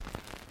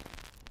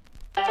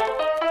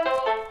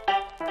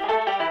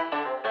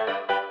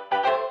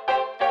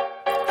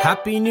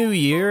Happy New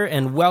Year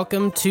and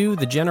welcome to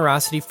the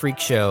Generosity Freak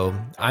Show.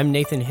 I'm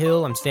Nathan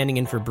Hill. I'm standing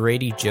in for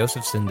Brady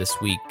Josephson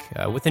this week.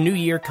 With the new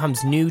year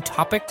comes new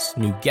topics,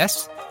 new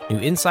guests, new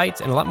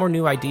insights, and a lot more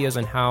new ideas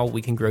on how we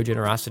can grow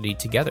generosity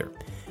together.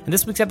 And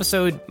this week's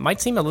episode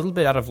might seem a little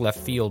bit out of left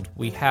field.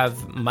 We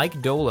have Mike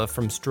Doehla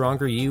from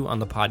Stronger You on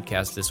the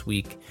podcast this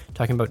week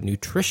talking about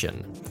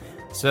nutrition.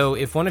 So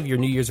if one of your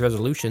New Year's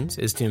resolutions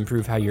is to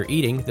improve how you're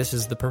eating, this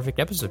is the perfect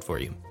episode for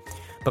you.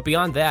 But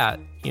beyond that,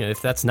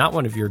 if that's not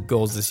one of your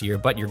goals this year,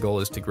 but your goal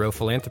is to grow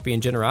philanthropy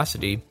and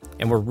generosity,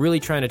 and we're really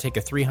trying to take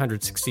a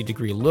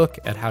 360-degree look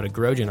at how to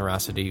grow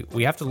generosity,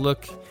 we have to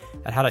look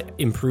at how to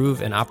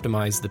improve and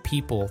optimize the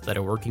people that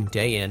are working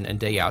day in and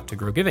day out to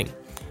grow giving.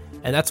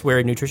 And that's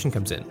where nutrition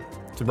comes in.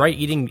 So right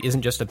eating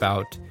isn't just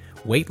about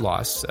weight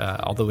loss,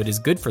 although it is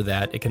good for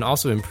that. It can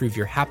also improve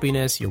your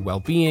happiness, your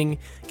well-being,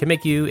 can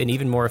make you an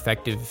even more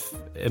effective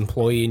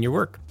employee in your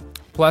work.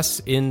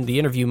 Plus, in the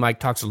interview, Mike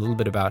talks a little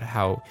bit about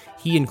how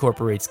he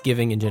incorporates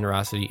giving and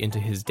generosity into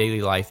his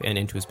daily life and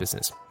into his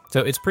business. So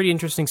it's pretty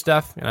interesting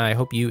stuff, and I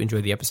hope you enjoy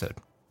the episode.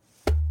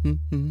 Welcome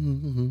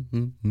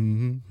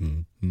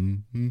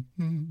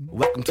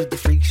to the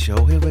Freak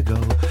Show, here we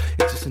go.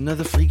 It's just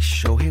another Freak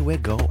Show, here we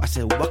go. I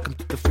said, welcome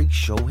to the Freak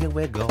Show, here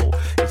we go.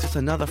 It's just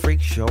another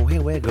Freak Show,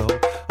 here we go.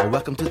 Oh,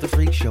 welcome to the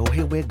Freak Show,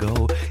 here we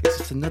go. It's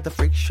just another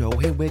Freak Show,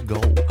 here we go.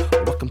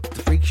 Oh, welcome to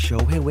the Freak Show,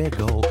 here we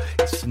go.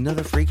 It's just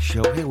another Freak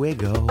Show, here we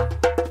go.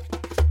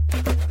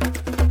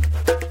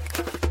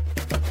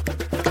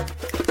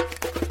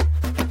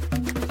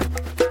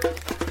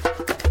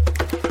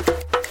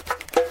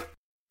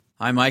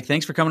 Hi, Mike.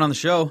 Thanks for coming on the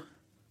show.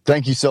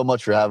 Thank you so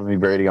much for having me,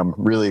 Brady. I'm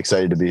really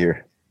excited to be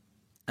here.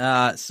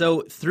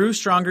 So through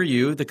Stronger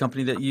You, the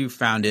company that you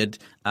founded,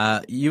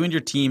 you and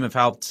your team have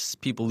helped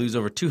people lose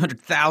over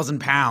 200,000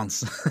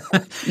 pounds,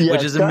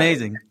 which is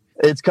amazing.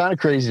 It's kind of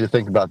crazy to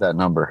think about that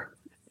number.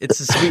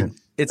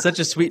 It's such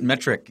a sweet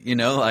metric,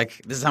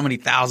 like this is how many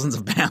thousands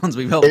of pounds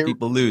we've helped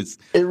people lose.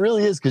 It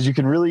really is, because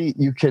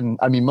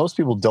most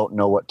people don't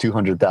know what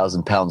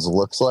 200,000 pounds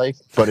looks like,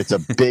 but it's a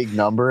big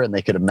number, and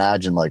they could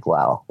imagine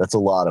wow, that's a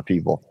lot of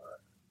people.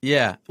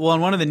 Yeah. Well,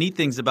 and one of the neat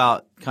things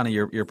about kind of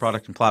your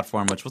product and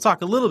platform, which we'll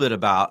talk a little bit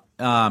about,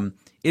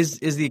 is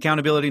the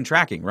accountability and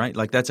tracking, right?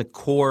 Like that's a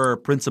core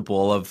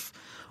principle of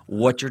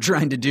what you're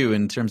trying to do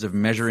in terms of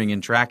measuring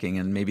and tracking.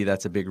 And maybe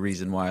that's a big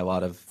reason why a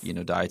lot of,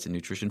 diets and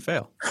nutrition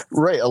fail.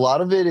 Right. A lot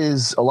of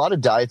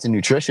diets and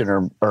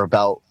nutrition are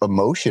about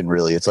emotion,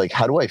 really. It's like,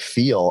 how do I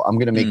feel? I'm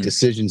going to make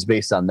decisions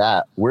based on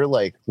that. We're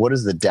like, what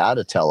does the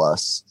data tell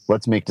us?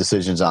 Let's make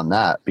decisions on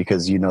that,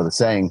 because the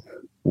saying,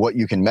 what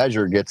you can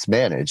measure gets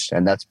managed.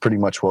 And that's pretty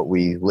much what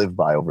we live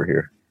by over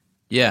here.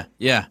 Yeah.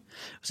 Yeah.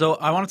 So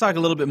I want to talk a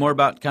little bit more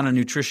about kind of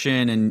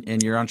nutrition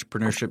and your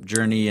entrepreneurship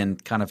journey,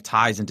 and kind of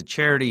ties into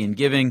charity and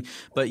giving.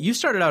 But you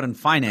started out in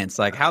finance.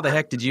 Like, how the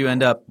heck did you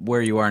end up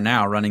where you are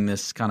now, running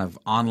this kind of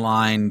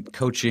online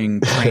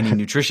coaching, training,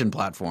 nutrition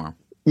platform?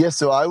 Yeah.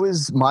 So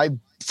my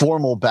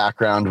formal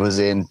background was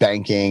in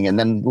banking, and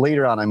then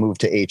later on I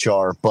moved to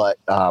HR, but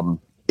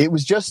it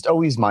was just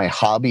always my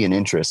hobby and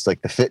interest,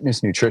 like the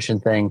fitness nutrition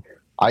thing.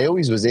 I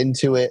always was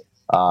into it.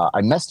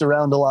 I messed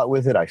around a lot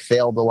with it. I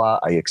failed a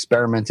lot. I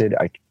experimented.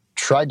 I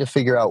tried to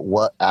figure out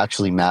what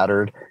actually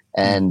mattered.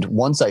 And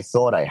once I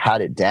thought I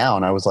had it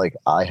down, I was like,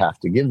 I have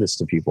to give this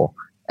to people.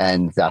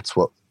 And that's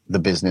kind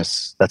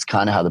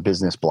of how the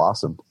business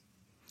blossomed.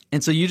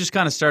 And so you just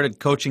kind of started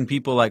coaching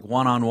people like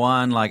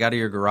one-on-one, like out of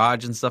your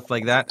garage and stuff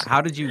like that.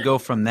 How did you go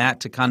from that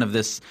to kind of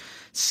this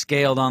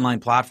scaled online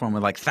platform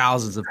with like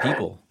thousands of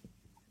people?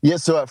 Yeah.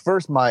 So at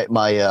first my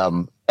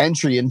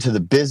entry into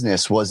the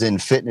business was in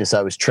fitness.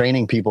 I was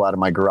training people out of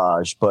my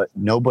garage, but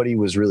nobody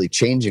was really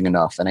changing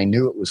enough. And I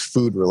knew it was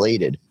food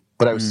related,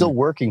 but I was still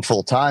working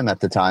full time at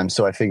the time.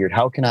 So I figured,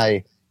 how can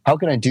I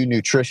do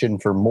nutrition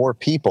for more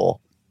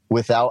people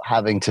without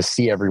having to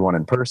see everyone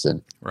in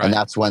person? Right. And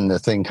that's when the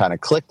thing kind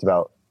of clicked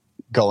about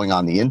going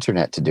on the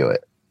internet to do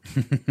it.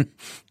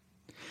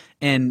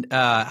 And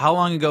how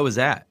long ago was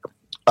that?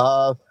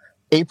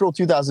 April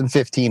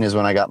 2015 is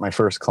when I got my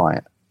first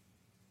client.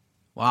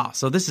 Wow.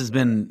 So this has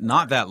been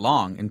not that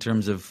long in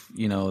terms of,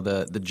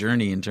 the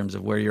journey in terms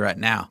of where you're at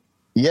now.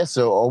 Yeah.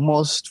 So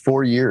almost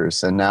 4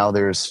 years. And now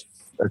there's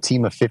a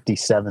team of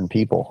 57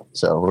 people.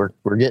 So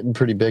we're getting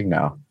pretty big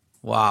now.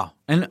 Wow.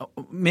 And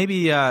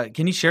maybe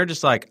can you share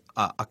just like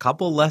a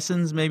couple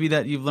lessons maybe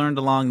that you've learned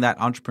along that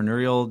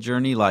entrepreneurial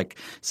journey? Like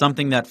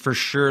something that for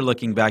sure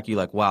looking back, you're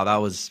like, wow, that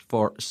was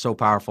so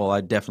powerful.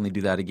 I'd definitely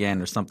do that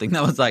again. Or something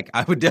that was like,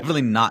 I would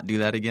definitely not do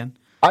that again.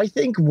 I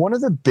think one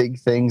of the big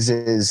things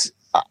is,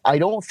 I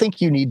don't think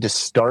you need to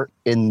start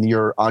in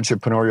your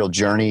entrepreneurial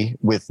journey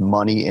with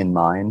money in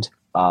mind.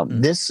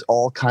 This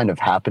all kind of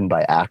happened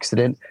by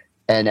accident.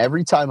 And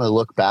every time I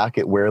look back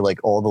at where like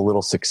all the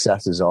little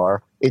successes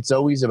are, it's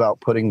always about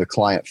putting the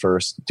client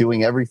first,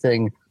 doing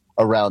everything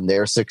around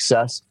their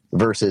success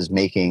versus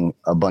making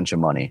a bunch of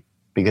money,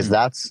 because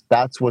that's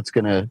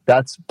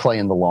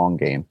playing the long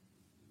game.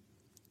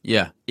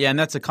 Yeah. Yeah. And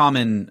that's a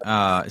common,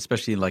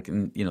 especially like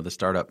in, the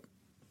startup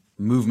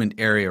movement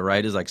area,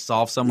 right? Is like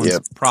solve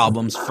someone's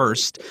problems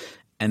first,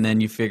 and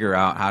then you figure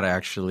out how to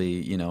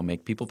actually,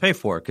 make people pay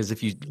for it. Because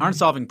if you aren't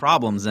solving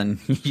problems, then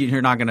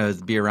you're not going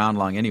to be around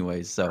long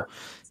anyways. So,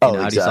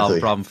 how do you solve a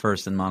problem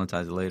first and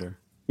monetize it later?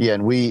 Yeah,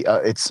 and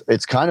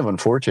it's kind of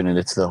unfortunate.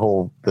 It's the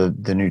whole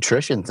the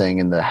nutrition thing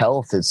and the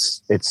health.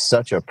 It's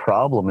such a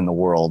problem in the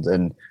world,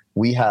 and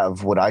we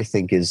have what I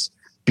think is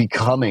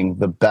becoming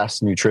the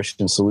best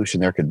nutrition solution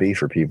there could be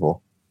for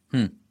people.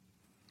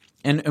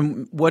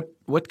 And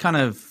what kind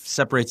of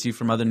separates you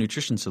from other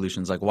nutrition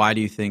solutions? Like, why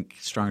do you think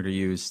Stronger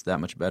You is that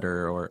much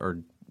better, or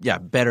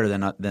better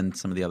than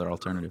some of the other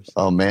alternatives?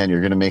 Oh man,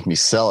 you're gonna make me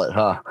sell it,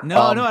 huh? No,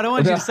 I don't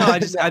want you to sell. I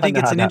think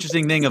it's an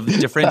interesting thing of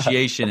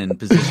differentiation and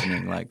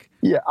positioning. Like,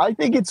 yeah, I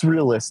think it's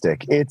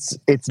realistic.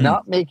 It's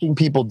not making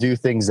people do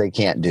things they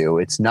can't do.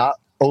 It's not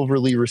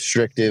overly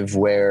restrictive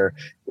where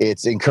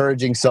it's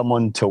encouraging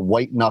someone to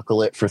white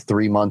knuckle it for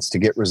 3 months to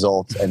get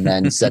results and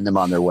then send them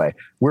on their way.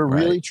 We're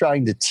really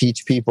trying to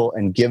teach people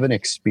and give an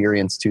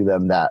experience to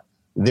them that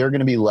they're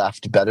going to be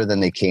left better than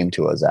they came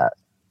to us at.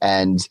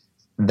 And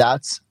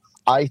that's,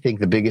 I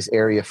think, the biggest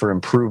area for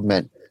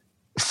improvement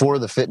for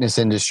the fitness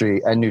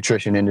industry and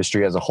nutrition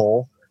industry as a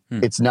whole.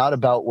 It's not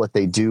about what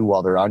they do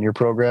while they're on your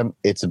program.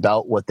 It's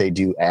about what they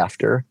do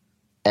after.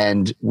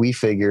 And we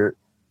figure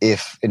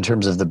if, in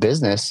terms of the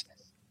business,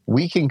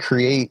 we can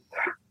create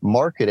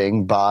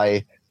marketing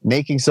by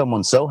making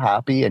someone so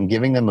happy and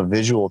giving them a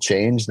visual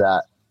change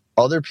that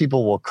other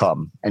people will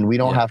come, and we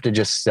don't have to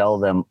just sell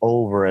them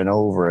over and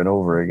over and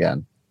over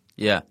again.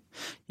 Yeah.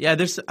 I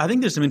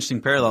think there's some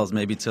interesting parallels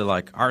maybe to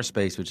like our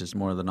space, which is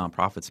more the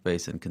nonprofit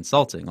space and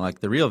consulting. Like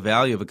the real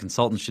value of a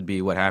consultant should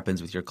be what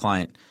happens with your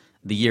client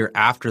the year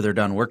after they're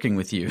done working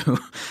with you,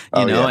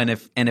 and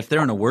if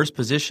they're in a worse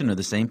position or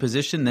the same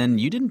position, then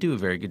you didn't do a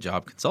very good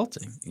job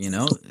consulting.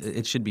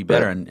 It should be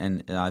better. Right.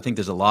 And I think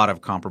there's a lot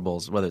of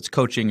comparables, whether it's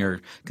coaching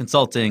or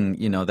consulting,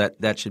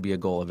 that should be a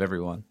goal of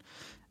everyone.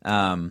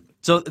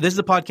 So this is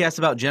a podcast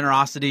about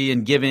generosity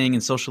and giving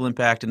and social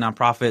impact and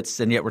nonprofits,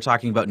 and yet we're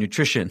talking about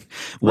nutrition.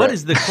 What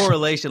is the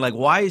correlation? Like,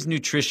 why is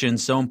nutrition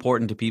so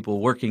important to people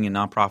working in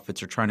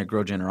nonprofits or trying to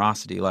grow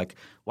generosity? Like,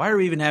 why are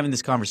we even having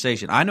this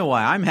conversation? I know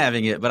why I'm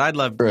having it, but I'd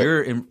love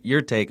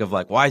your take of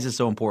like, why is it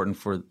so important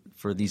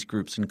for these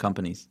groups and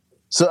companies?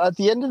 So at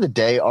the end of the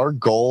day, our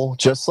goal,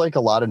 just like a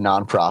lot of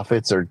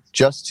nonprofits, are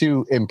just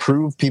to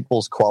improve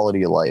people's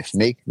quality of life,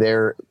 make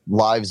their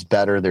lives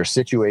better, their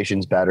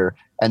situations better.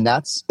 And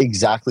that's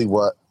exactly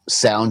what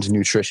sound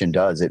nutrition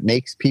does. It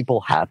makes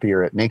people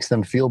happier. It makes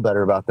them feel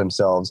better about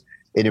themselves.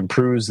 It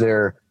improves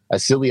their,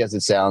 as silly as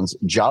it sounds,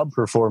 job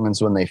performance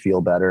when they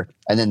feel better.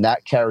 And then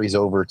that carries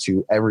over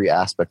to every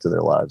aspect of their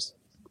lives.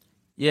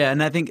 Yeah,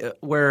 and I think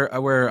where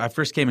I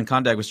first came in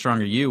contact with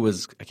Stronger You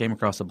was I came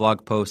across a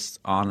blog post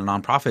on a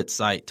nonprofit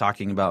site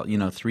talking about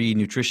 3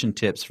 nutrition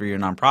tips for your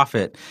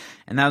nonprofit,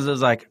 and I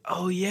was like,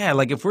 oh yeah,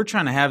 like if we're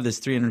trying to have this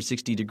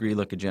 360-degree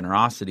look at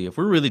generosity, if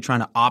we're really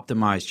trying to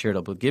optimize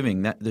charitable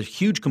giving, that the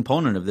huge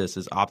component of this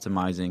is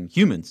optimizing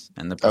humans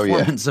and the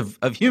performance of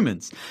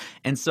humans.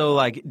 And so,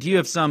 like, do you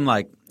have some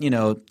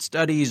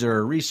studies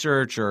or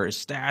research or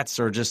stats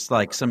or just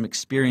like some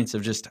experience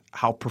of just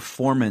how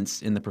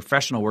performance in the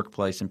professional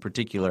workplace in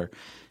particular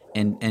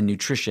and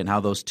nutrition,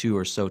 how those two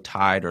are so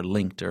tied or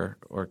linked, or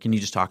can you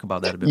just talk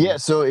about that a bit more? Yeah,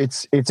 so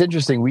it's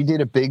interesting. We did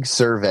a big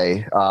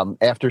survey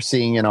after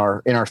seeing in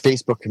our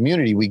Facebook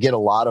community, we get a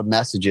lot of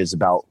messages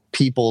about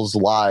people's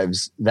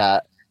lives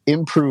that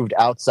improved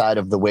outside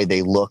of the way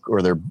they look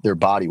or their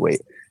body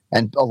weight.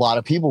 And a lot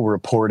of people were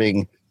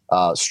reporting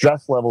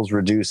stress levels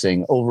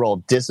reducing, overall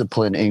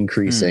discipline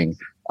increasing,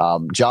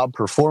 job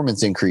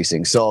performance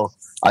increasing. So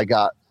I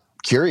got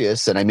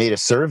curious and I made a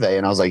survey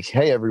and I was like,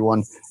 hey,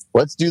 everyone,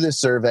 let's do this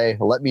survey.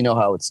 Let me know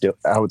how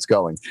it's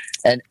going.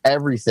 And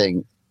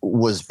everything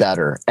was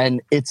better.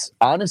 And it's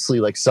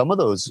honestly like some of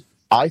those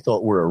I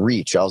thought were a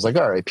reach. I was like,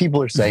 all right,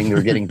 people are saying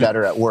they're getting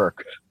better at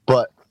work,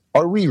 but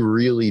are we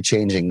really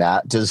changing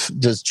that?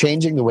 Does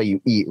changing the way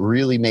you eat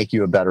really make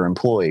you a better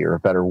employee or a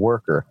better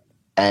worker?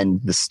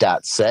 And the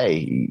stats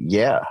say,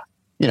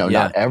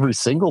 not every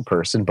single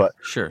person, but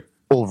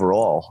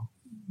overall,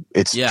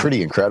 it's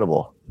pretty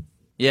incredible.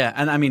 Yeah,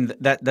 and I mean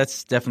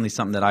that's definitely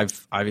something that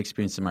I've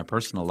experienced in my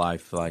personal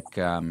life. Like,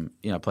 I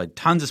played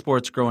tons of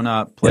sports growing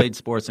up, played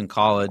sports in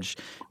college,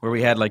 where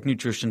we had like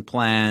nutrition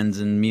plans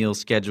and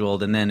meals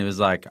scheduled, and then it was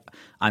like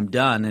I'm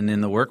done and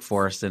in the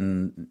workforce,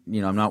 and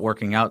I'm not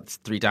working out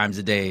 3 times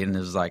a day, and it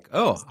was like,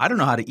 oh, I don't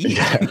know how to eat,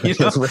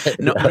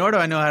 nor do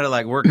I know how to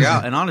like work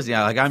out. And honestly,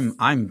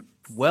 I'm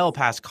well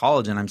past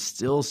college, and I'm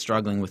still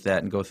struggling with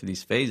that and go through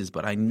these phases.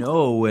 But I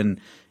know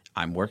when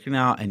I'm working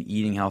out and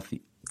eating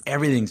healthy,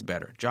 everything's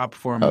better. Job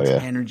performance,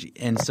 energy.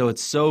 And so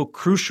it's so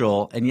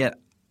crucial, and yet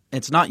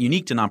it's not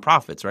unique to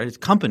nonprofits, right? It's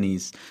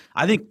companies.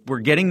 I think we're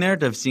getting there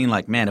to have seen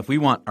like, man, if we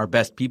want our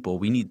best people,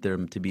 we need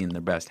them to be in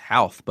their best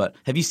health. But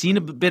have you seen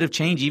a bit of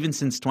change even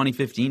since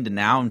 2015 to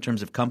now in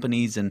terms of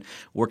companies and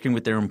working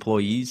with their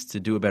employees to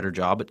do a better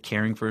job at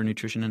caring for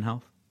nutrition and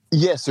health?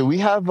 Yeah, so we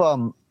have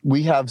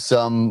we have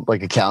some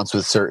like accounts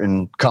with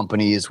certain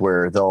companies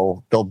where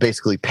they'll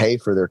basically pay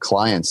for their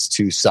clients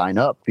to sign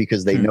up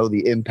because they know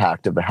the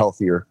impact of a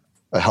healthier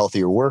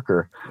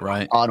worker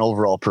right. on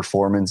overall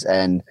performance.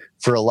 And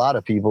for a lot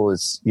of people,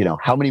 it's, you know,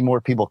 how many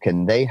more people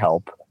can they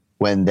help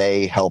when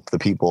they help the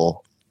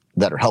people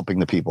that are helping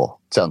the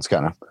people? Sounds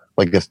kind of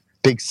like a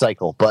big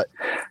cycle, but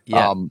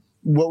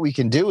what we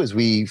can do is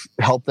we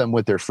help them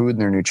with their food and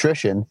their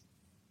nutrition,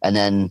 and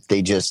then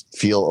they just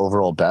feel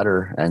overall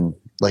better. And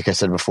like I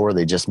said before,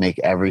 they just make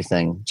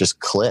everything just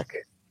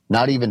click.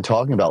 Not even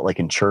talking about like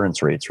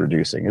insurance rates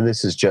reducing.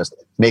 This is just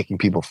making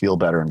people feel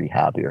better and be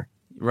happier.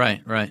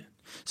 Right, right.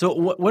 So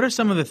what are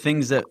some of the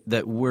things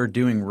that we're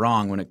doing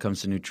wrong when it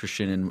comes to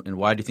nutrition, and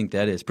why do you think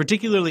that is?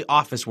 Particularly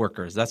office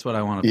workers. That's what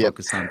I want to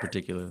focus on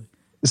particularly.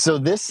 So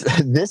this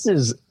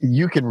is,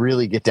 you can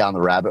really get down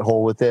the rabbit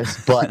hole with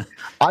this, but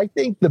I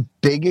think the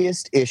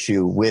biggest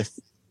issue with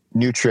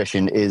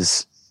nutrition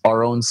is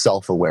our own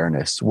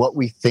self-awareness. What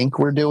we think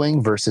we're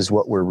doing versus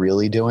what we're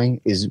really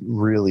doing is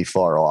really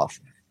far off.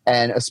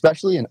 And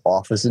especially in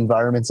office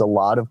environments, a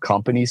lot of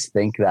companies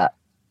think that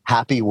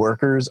happy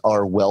workers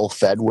are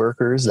well-fed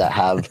workers that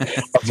have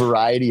a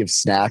variety of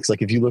snacks.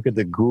 Like if you look at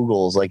the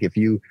Googles, like if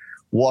you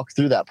walk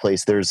through that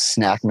place, there's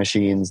snack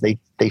machines. They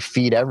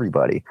feed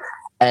everybody.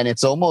 And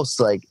it's almost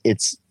like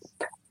it's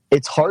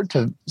hard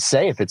to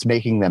say if it's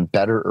making them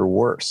better or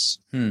worse.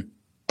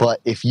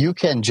 But if you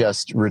can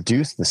just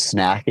reduce the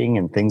snacking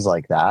and things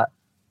like that,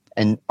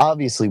 and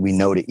obviously we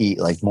know to eat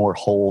like more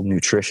whole,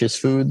 nutritious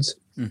foods,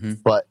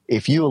 but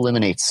if you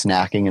eliminate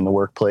snacking in the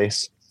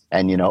workplace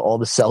and, you know, all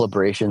the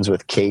celebrations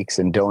with cakes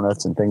and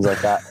donuts and things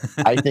like that,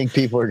 I think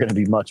people are going to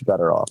be much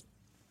better off.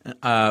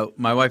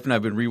 My wife and I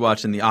have been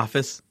rewatching The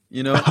Office,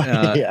 you know,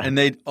 and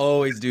they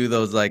always do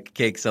those like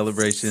cake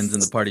celebrations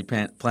and the party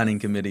planning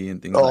committee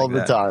and things all like the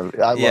that. Time.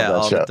 I love that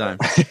all show. the time.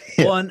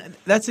 Well, and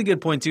that's a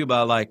good point too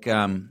about like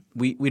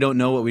we don't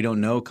know what we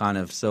don't know kind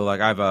of. So like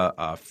I have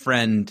a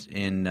friend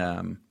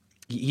in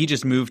he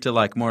just moved to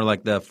like more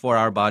like the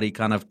 4-Hour Body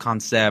kind of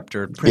concept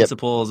or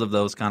principles of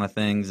those kind of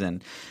things,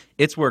 and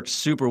it's worked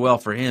super well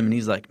for him. And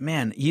he's like,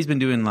 man, he's been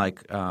doing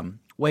like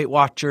Weight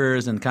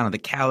Watchers and kind of the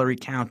calorie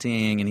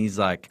counting, and he's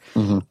like,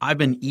 I've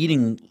been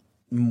eating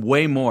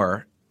way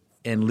more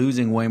and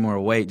losing way more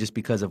weight just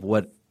because of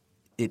what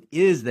it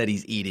is that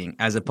he's eating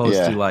as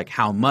opposed to like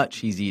how much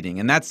he's eating.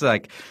 And that's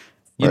like,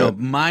 you know,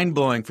 mind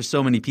blowing for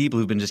so many people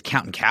who've been just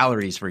counting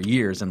calories for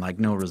years and like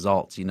no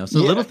results, you know, so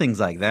little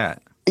things like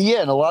that. Yeah.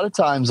 And a lot of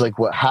times like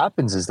what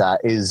happens is that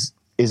is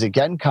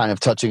again, kind of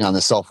touching on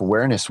the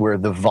self-awareness where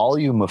the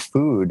volume of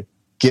food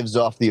gives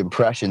off the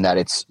impression that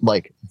it's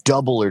like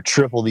double or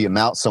triple the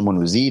amount someone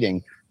was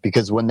eating,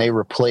 because when they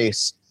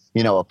replace,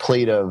 you know, a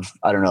plate of,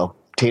 I don't know,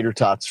 tater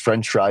tots,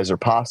 French fries, or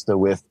pasta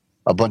with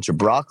a bunch of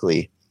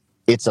broccoli,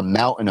 it's a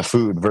mountain of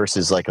food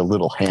versus like a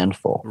little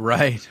handful.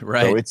 Right.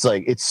 So it's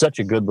like, it's such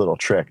a good little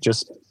trick.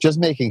 Just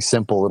making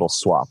simple little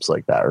swaps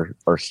like that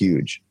are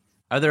huge.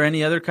 Are there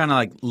any other kind of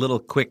like little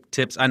quick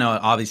tips? I know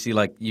obviously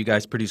like you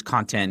guys produce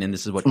content and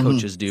this is what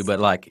coaches do, but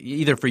like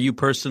either for you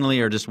personally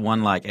or just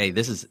one like, hey,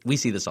 we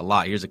see this a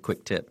lot. Here's a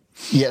quick tip.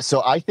 Yeah.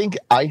 So I think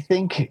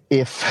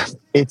if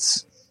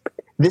this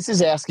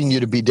is asking you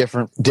to be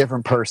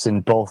different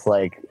person, both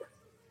like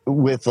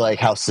with like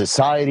how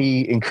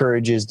society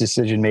encourages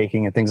decision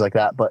making and things like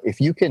that. But if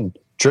you can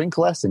drink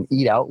less and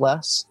eat out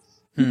less,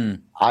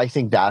 I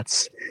think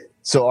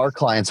so our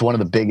clients, one of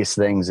the biggest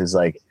things is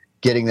like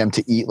getting them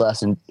to eat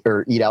less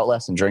or eat out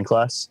less and drink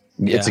less.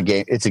 Yeah.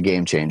 It's a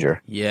game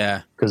changer.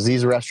 Yeah. Because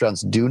these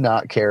restaurants do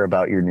not care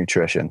about your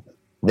nutrition.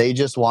 They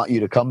just want you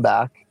to come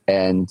back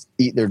and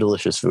eat their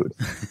delicious food.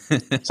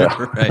 So.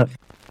 Right.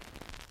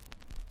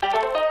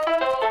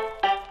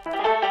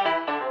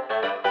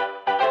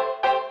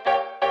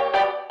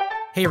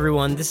 Hey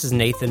everyone, this is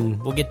Nathan.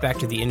 We'll get back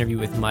to the interview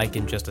with Mike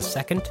in just a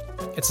second.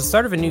 It's the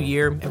start of a new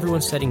year.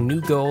 Everyone's setting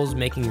new goals,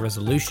 making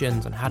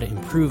resolutions on how to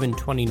improve in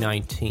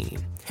 2019.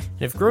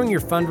 And if growing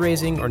your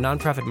fundraising or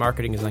nonprofit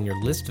marketing is on your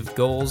list of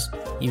goals,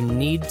 you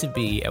need to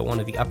be at one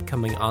of the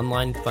upcoming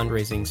online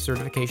fundraising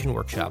certification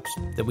workshops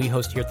that we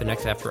host here at the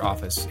Next After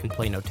office in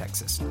Plano,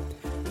 Texas.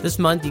 This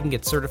month, you can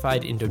get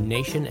certified in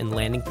donation and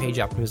landing page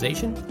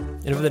optimization.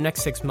 And over the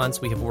next 6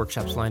 months, we have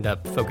workshops lined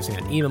up focusing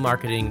on email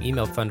marketing,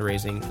 email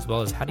fundraising, as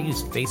well as how to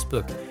use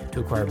Facebook to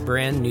acquire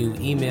brand new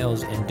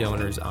emails and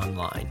donors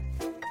online.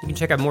 You can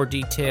check out more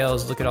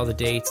details, look at all the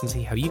dates, and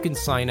see how you can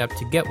sign up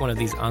to get one of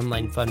these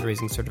online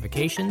fundraising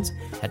certifications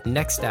at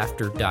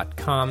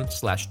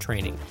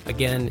nextafter.com/training.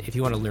 Again, if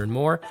you want to learn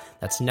more,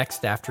 that's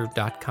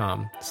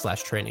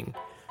nextafter.com/training.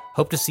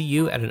 Hope to see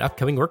you at an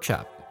upcoming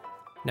workshop.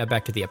 Now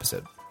back to the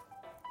episode.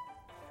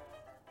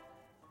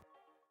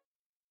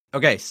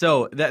 Okay,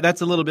 so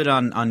that's a little bit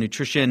on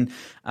nutrition.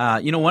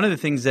 One of the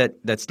things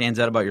that stands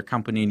out about your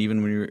company, and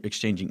even when you're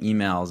exchanging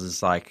emails,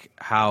 is like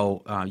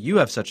how you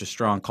have such a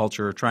strong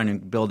culture, trying to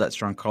build that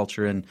strong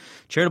culture, and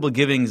charitable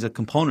giving is a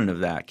component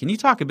of that. Can you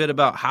talk a bit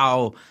about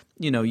how,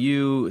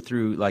 you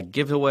through like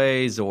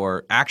giveaways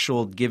or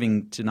actual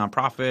giving to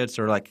nonprofits,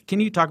 or like, can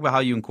you talk about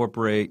how you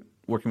incorporate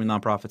working with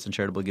nonprofits and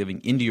charitable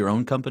giving into your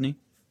own company?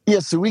 Yeah,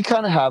 so we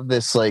kind of have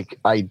this like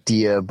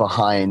idea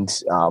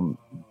behind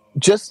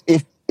just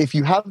if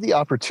you have the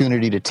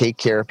opportunity to take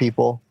care of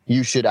people,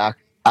 you should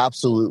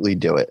absolutely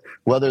do it.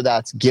 Whether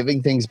that's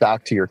giving things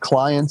back to your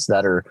clients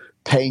that are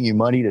paying you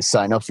money to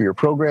sign up for your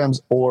programs,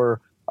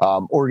 or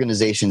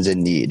organizations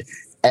in need.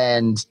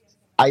 And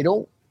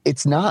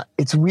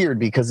it's weird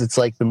because it's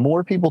like the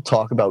more people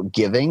talk about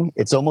giving,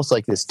 it's almost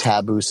like this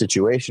taboo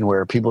situation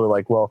where people are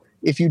like, well,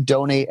 if you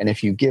donate and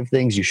if you give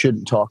things, you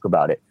shouldn't talk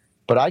about it.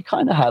 But I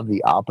kind of have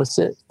the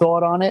opposite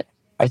thought on it.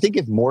 I think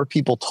if more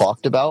people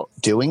talked about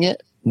doing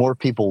it, more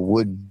people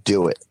would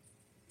do it.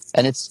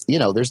 And it's,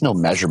 there's no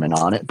measurement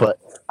on it, but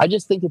I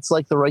just think it's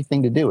like the right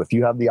thing to do. If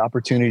you have the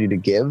opportunity to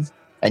give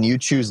and you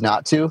choose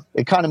not to,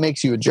 it kind of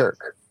makes you a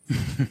jerk.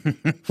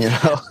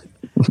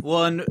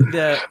 Well, and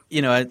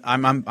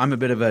I'm a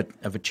bit of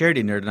a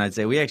charity nerd, and I'd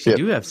say we actually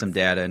do have some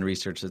data and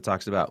research that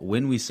talks about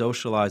when we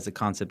socialize the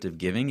concept of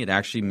giving, it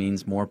actually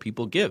means more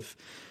people give.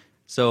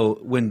 So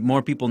when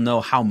more people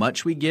know how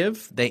much we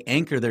give, they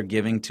anchor their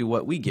giving to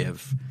what we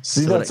give.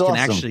 See, so that's that it can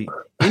awesome. actually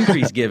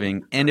increase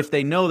giving. And if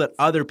they know that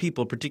other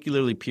people,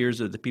 particularly peers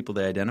or the people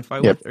they identify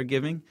with, are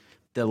giving,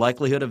 the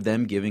likelihood of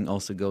them giving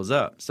also goes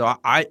up. So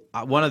I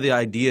one of the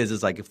ideas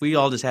is like if we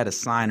all just had a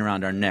sign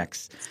around our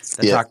necks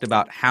that talked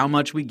about how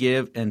much we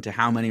give and to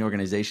how many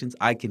organizations,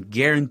 I can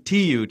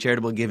guarantee you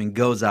charitable giving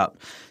goes up.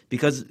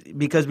 Because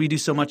we do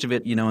so much of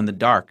it, in the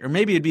dark. Or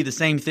maybe it'd be the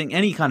same thing,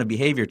 any kind of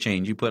behavior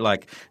change. You put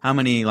like how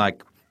many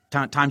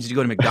times did you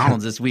go to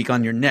McDonald's this week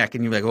on your neck,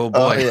 and you're like, oh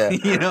boy,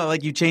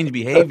 like you change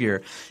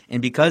behavior.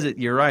 And because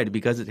you're right,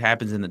 because it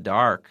happens in the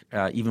dark,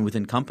 even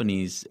within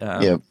companies,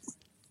 it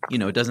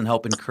doesn't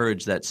help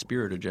encourage that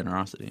spirit of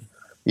generosity.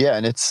 Yeah,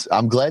 and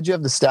I'm glad you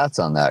have the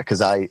stats on that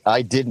because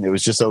I didn't. It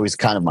was just always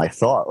kind of my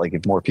thought. Like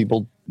if more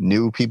people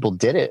knew people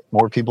did it,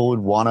 more people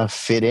would want to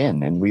fit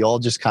in, and we all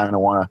just kind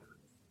of want to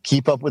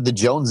keep up with the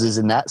Joneses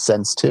in that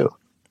sense too.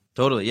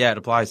 Totally. Yeah, it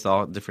applies to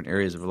all different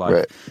areas of life.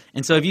 Right.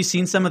 And so have you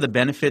seen some of the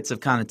benefits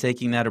of kind of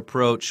taking that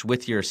approach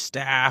with your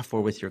staff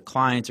or with your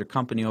clients or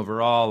company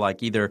overall,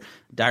 like either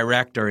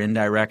direct or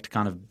indirect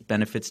kind of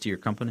benefits to your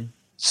company?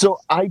 So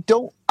I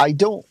don't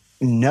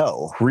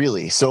know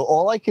really. So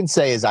all I can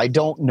say is I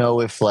don't know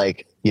if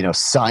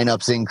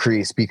signups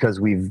increase because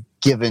we've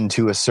given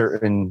to a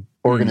certain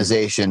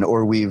organization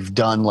or we've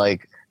done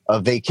like a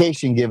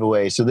vacation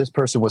giveaway. So this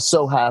person was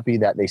so happy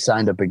that they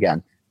signed up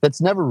again. That's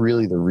never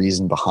really the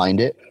reason behind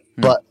it.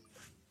 But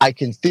I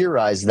can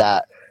theorize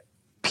that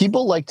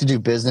people like to do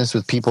business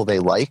with people they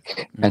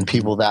like and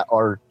people that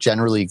are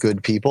generally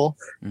good people.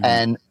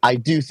 And I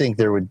do think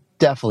there would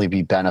definitely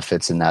be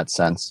benefits in that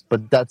sense.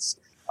 But that's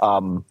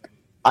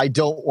I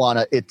don't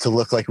want it to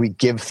look like we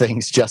give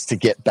things just to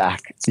get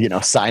back,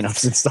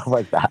 signups and stuff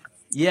like that.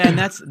 Yeah, and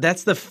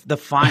that's the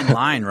fine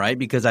line, right?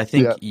 Because I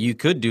think you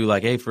could do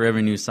like, hey, for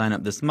every new sign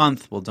up this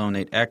month, we'll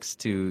donate X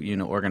to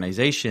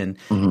organization,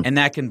 and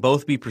that can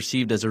both be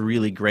perceived as a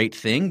really great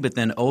thing, but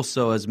then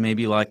also as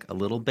maybe like a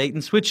little bait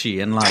and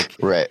switchy, and like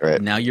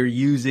right. Now you're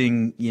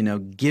using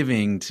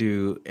giving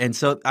to, and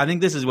so I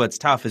think this is what's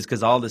tough is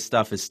because all this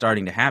stuff is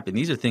starting to happen.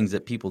 These are things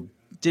that people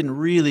didn't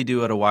really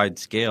do at a wide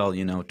scale,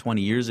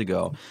 20 years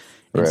ago.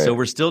 And so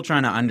we're still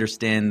trying to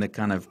understand the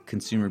kind of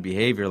consumer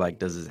behavior. Like,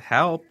 does this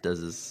help?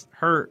 Does this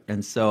hurt?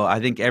 And so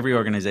I think every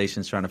organization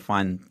is trying to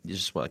find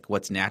just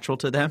what's natural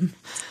to them.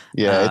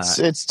 Yeah,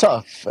 it's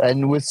tough.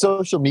 And with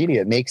social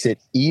media, it makes it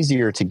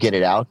easier to get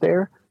it out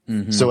there.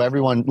 So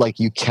everyone,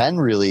 you can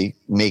really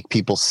make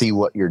people see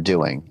what you're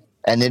doing.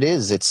 And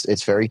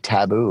it's very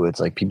taboo. It's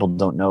like people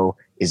don't know,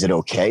 is it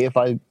okay if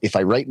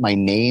I write my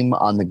name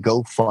on the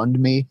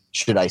GoFundMe?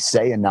 Should I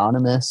say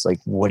anonymous? Like,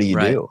 what do you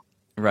do?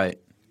 Right.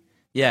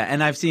 Yeah,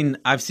 and I've seen.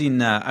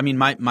 I mean,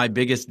 my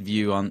biggest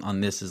view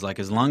on this is like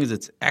as long as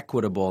it's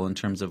equitable in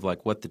terms of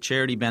like what the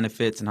charity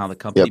benefits and how the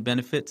company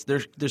benefits,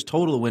 there's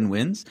total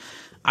win-wins.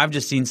 I've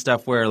just seen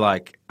stuff where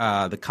like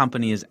the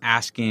company is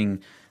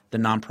asking the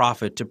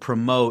nonprofit to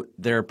promote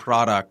their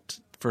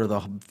product for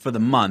the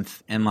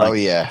month, and like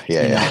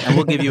and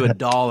we'll give you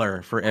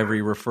 $1 for every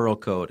referral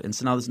code. And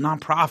so now this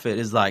nonprofit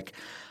is like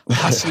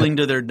hustling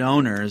to their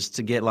donors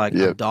to get like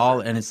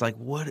 $1, and it's like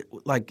what?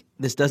 Like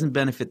this doesn't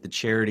benefit the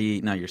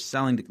charity. Now you're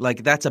selling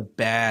like that's a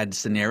bad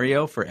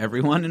scenario for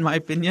everyone, in my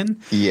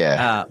opinion.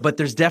 Yeah, but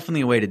there's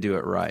definitely a way to do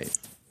it right.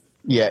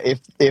 Yeah,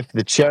 if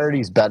the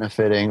charity's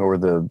benefiting or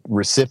the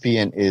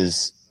recipient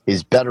is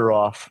better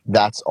off,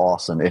 that's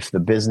awesome. If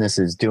the business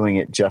is doing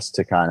it just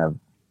to kind of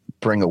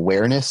bring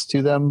awareness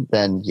to them,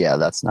 then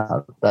that's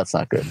not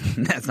good.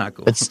 That's not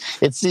cool.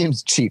 It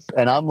seems cheap,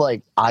 and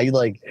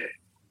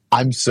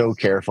I'm so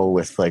careful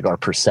with like our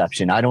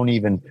perception.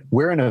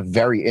 We're in a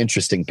very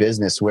interesting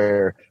business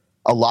where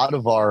a lot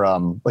of our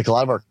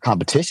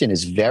competition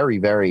is very,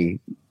 very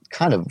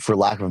kind of, for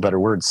lack of a better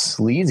word,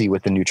 sleazy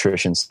with the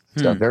nutrition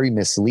stuff, very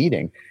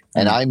misleading.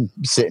 And I'm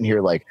sitting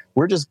here like,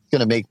 we're just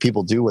going to make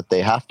people do what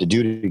they have to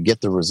do to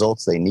get the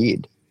results they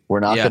need. We're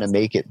not going to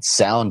make it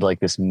sound like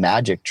this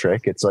magic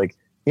trick. It's like,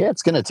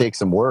 it's going to take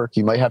some work.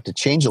 You might have to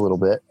change a little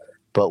bit,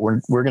 but we're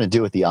going to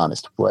do it the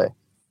honest way.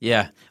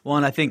 Yeah. Well,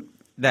 and I think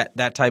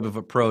that type of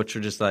approach, or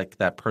just like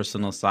that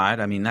personal side,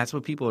 I mean, that's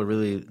what people are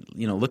really,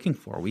 looking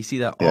for. We see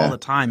that all the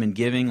time in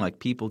giving, like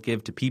people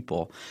give to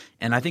people.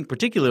 And I think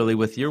particularly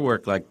with your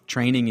work, like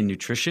training and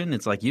nutrition,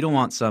 it's like you don't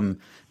want some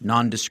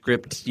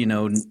nondescript,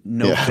 no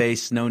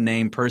face, no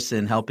name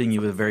person helping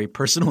you with a very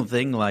personal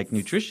thing like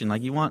nutrition.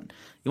 Like you want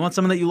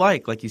someone that you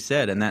like you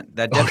said, and that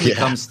definitely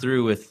comes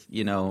through with,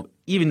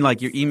 even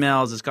like your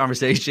emails, this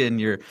conversation,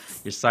 your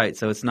site.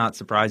 So it's not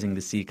surprising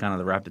to see kind of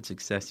the rapid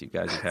success you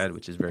guys have had,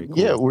 which is very cool.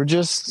 Yeah, we're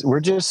just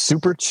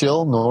super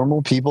chill,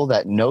 normal people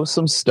that know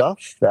some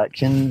stuff that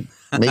can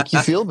make you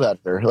feel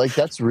better. Like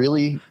that's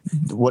really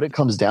what it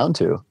comes down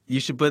to. You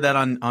should put that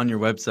on your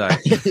website.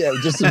 Yeah,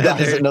 just some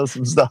guys that know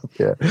some stuff.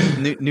 Yeah.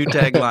 New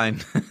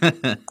tagline.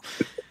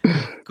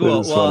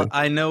 Cool. Well, funny.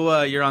 I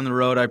know you're on the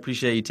road. I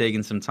appreciate you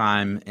taking some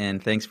time, and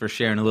thanks for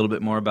sharing a little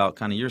bit more about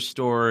kind of your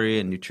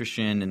story and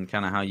nutrition and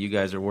kind of how you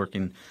guys are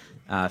working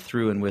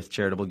through and with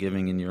charitable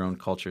giving in your own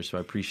culture. So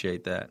I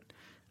appreciate that.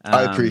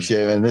 I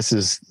appreciate it, and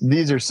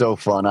these are so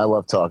fun. I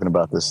love talking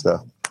about this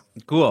stuff.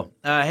 Cool.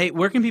 Hey,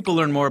 where can people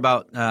learn more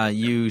about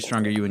you,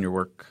 Stronger You, and your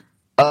work?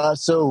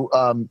 So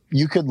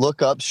you could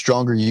look up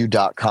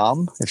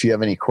strongeryou.com. If you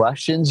have any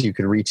questions, you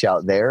could reach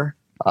out there.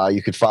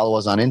 You could follow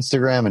us on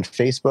Instagram and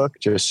Facebook.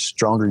 Just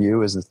Stronger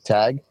You is the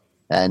tag.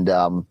 And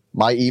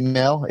my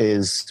email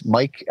is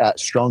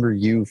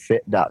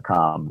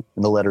mike@strongeryoufit.com.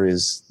 And the letter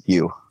is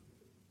U.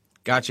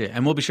 Gotcha.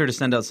 And we'll be sure to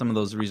send out some of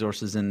those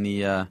resources in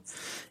the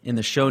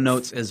show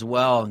notes as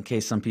well, in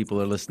case some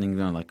people are listening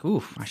going like,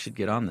 ooh, I should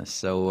get on this.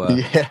 So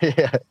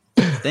yeah.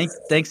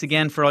 Thanks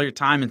again for all your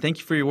time, and thank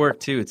you for your work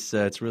too.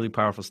 It's really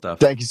powerful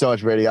stuff. Thank you so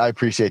much, Brady. I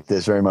appreciate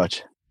this very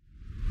much.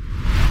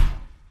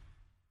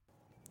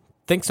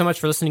 Thanks so much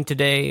for listening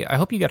today. I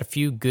hope you got a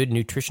few good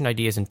nutrition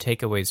ideas and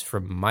takeaways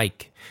from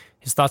Mike.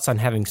 His thoughts on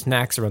having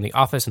snacks around the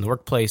office and the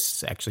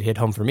workplace actually hit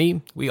home for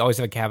me. We always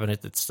have a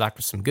cabinet that's stocked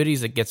with some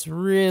goodies that gets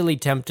really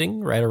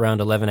tempting right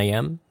around 11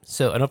 a.m.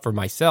 So I know for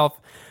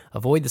myself,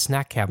 avoid the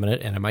snack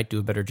cabinet, and I might do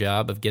a better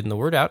job of getting the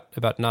word out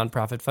about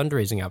nonprofit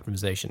fundraising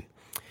optimization.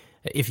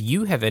 If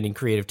you have any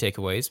creative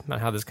takeaways on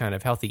how this kind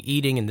of healthy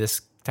eating and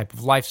this type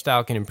of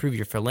lifestyle can improve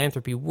your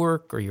philanthropy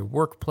work or your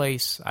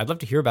workplace, I'd love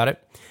to hear about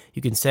it.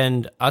 You can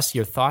send us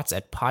your thoughts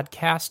at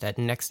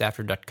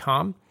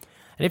podcast@nextafter.com.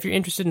 And if you're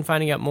interested in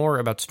finding out more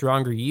about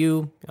Stronger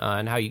You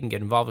and how you can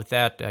get involved with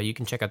that, you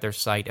can check out their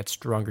site at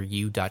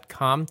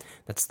strongeryou.com.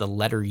 That's the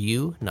letter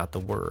U, not the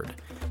word.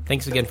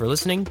 Thanks again for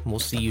listening. We'll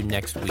see you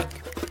next week.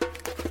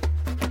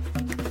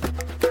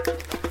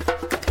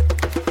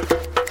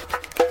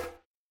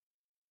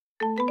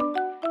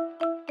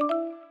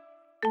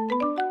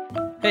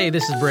 Hey,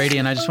 this is Brady,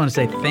 and I just want to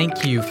say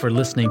thank you for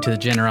listening to the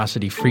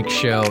Generosity Freak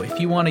Show. If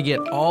you want to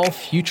get all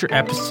future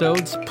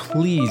episodes,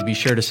 please be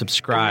sure to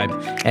subscribe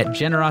at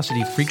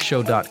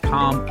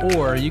generosityfreakshow.com,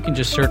 or you can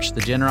just search the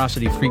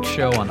Generosity Freak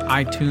Show on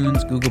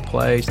iTunes, Google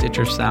Play,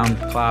 Stitcher,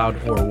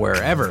 SoundCloud, or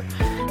wherever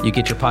you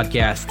get your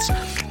podcasts.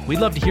 We'd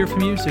love to hear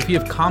from you, so if you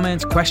have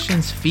comments,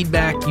 questions,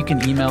 feedback, you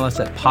can email us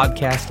at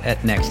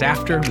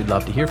podcast@nextafter. We'd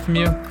love to hear from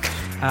you.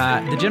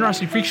 The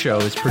Generosity Freak Show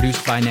is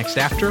produced by Next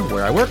After,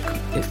 where I work.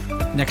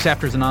 Next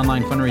After is an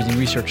online fundraising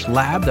research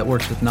lab that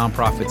works with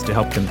nonprofits to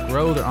help them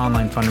grow their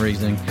online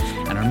fundraising,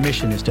 and our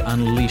mission is to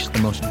unleash the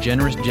most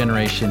generous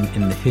generation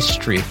in the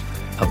history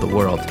of the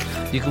world.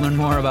 You can learn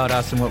more about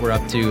us and what we're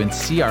up to and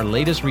see our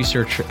latest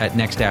research at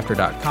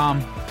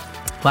nextafter.com.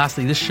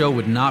 Lastly, this show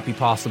would not be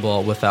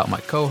possible without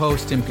my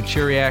co-host, Tim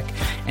Kucheriak,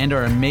 and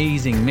our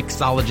amazing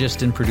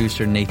mixologist and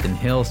producer, Nathan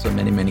Hill. So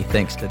many, many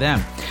thanks to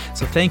them.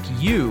 So thank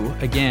you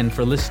again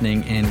for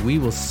listening, and we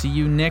will see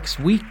you next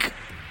week.